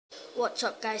What's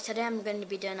up guys, today I'm going to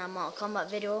be doing a Mortal Kombat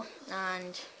video,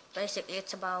 and basically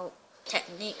it's about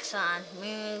techniques and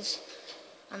moves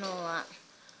and all that.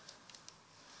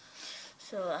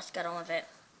 So let's get on with it.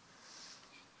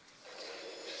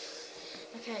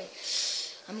 Okay,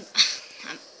 I'm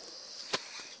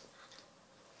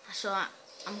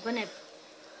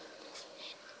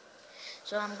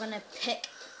gonna pick,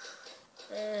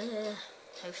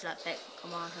 who should I pick?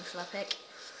 Come on, who should I pick?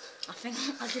 I think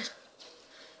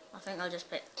I'll just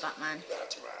pick Batman.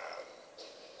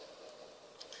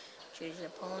 Choose your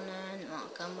opponent, Mortal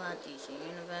Kombat, DC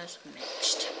Universe,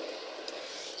 mixed.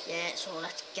 Yeah, so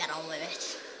let's get on with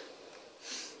it.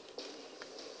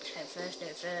 Do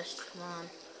it first, come on.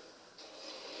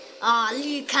 Ah,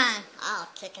 Liu Kang! I'll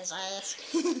kick his ass.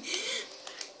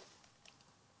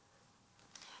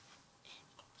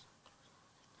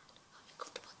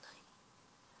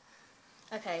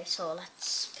 Okay, so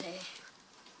let's play.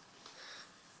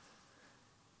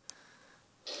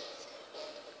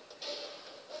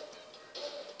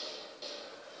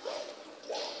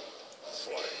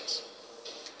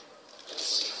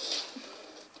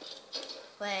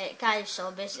 Wait, guys,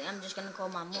 so basically I'm just gonna go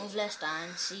my move list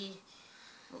and see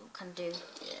what we can do.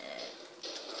 Yeah.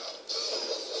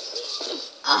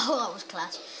 Oh, that was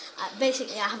class.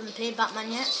 Basically, I haven't played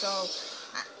Batman yet, so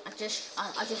I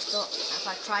just thought if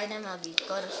I tried him, I'd be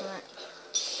good or something.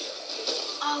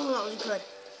 Oh, that was good.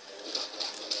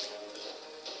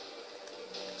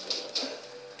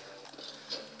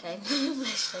 Okay, move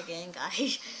list again,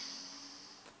 guys.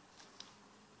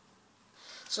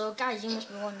 So guys, you must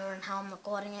be wondering how I'm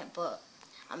recording it, but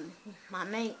my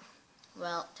mate,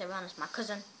 well, to be honest, my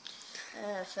cousin,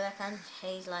 Furkan,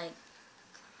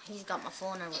 he's got my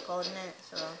phone and recording it,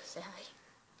 so say hi.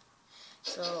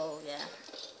 So yeah.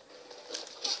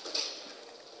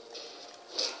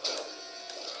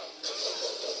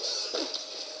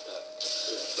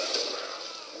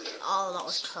 Oh, that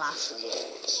was class.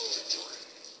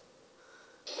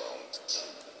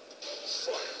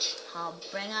 Oh,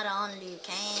 bring it on, Liu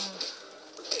Kang.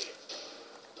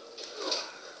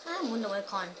 I wonder why I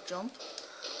can't jump.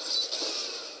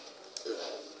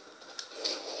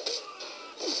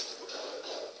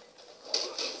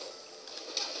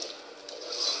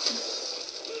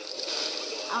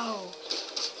 Oh.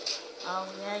 Oh,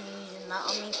 yeah, you're using that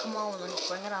on me. Come on, let's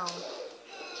bring it on.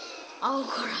 Oh,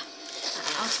 crap.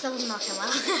 I'll still knock him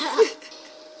out.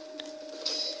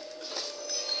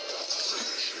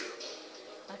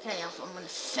 Okay, I'm gonna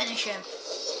finish him.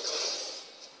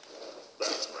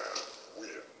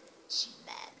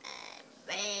 Batman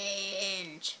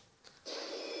wins.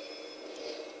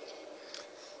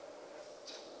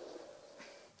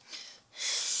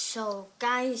 So,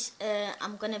 guys,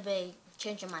 I'm gonna be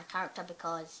changing my character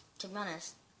because, to be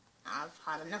honest, I've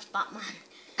had enough Batman.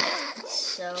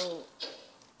 So,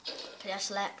 player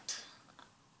select.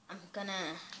 I'm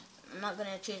not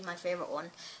gonna choose my favorite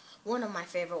one. One of my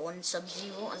favorite ones,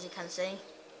 Sub-Zero, as you can see,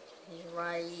 he's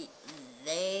right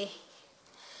there.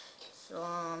 So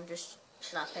I'm just,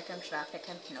 should I pick him?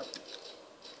 Nope.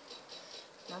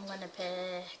 I'm gonna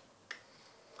pick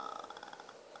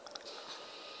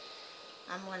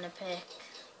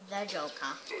the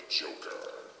Joker.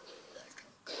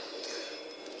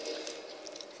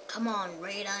 Come on,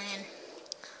 Raiden.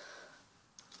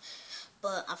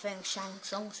 But I think Shang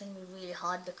Tsung's gonna be really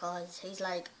hard because he's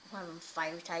like one of them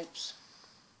fire types.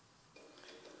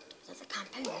 There's a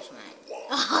campaign or something.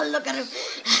 Oh, look at him.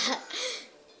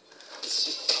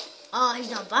 Oh, he's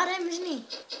not bad, isn't he?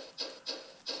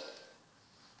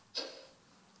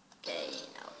 Okay,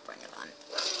 now bring it on.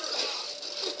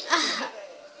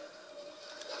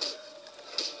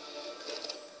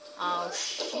 Oh,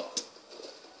 shit.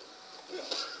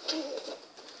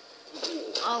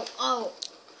 Oh.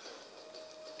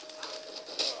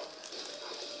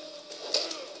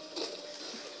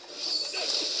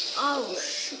 Oh,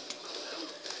 shit.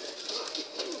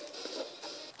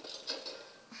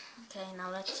 Okay, now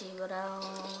let's see what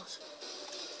else.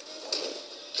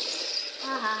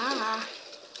 Ha.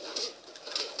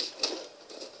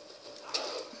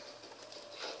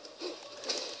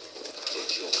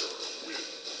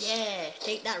 Yeah,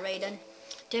 take that, Raiden.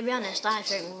 To be honest, I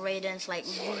think Raiden's like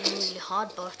really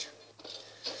hard, but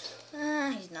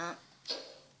he's not.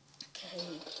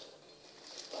 Okay.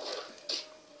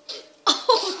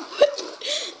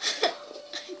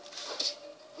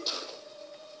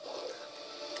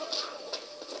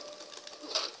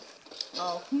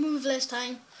 Oh, move less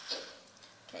time.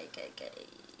 Okay.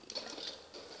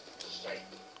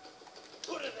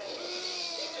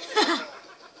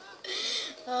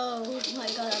 Oh my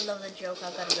god, I love the joke,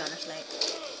 I've got to be honest, like.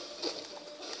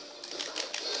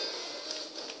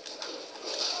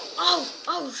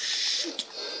 Oh, shoot.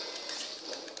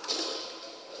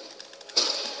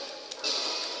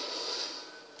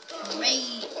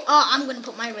 Raid. Oh, I'm gonna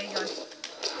put my raid on.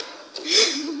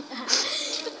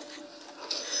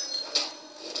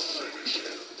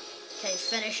 Okay,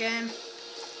 finish him.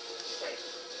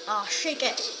 Oh, shake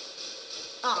it.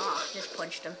 Oh, just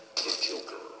punched him.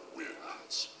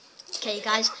 Okay,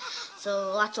 guys,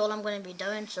 so that's all I'm going to be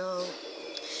doing. So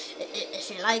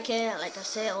if you like it, like I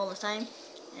say all the time,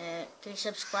 please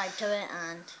subscribe to it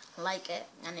and like it.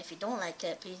 And if you don't like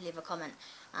it, please leave a comment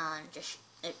and just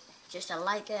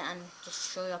like it and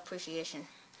just show your appreciation.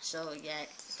 So yeah,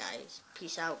 guys,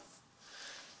 peace out.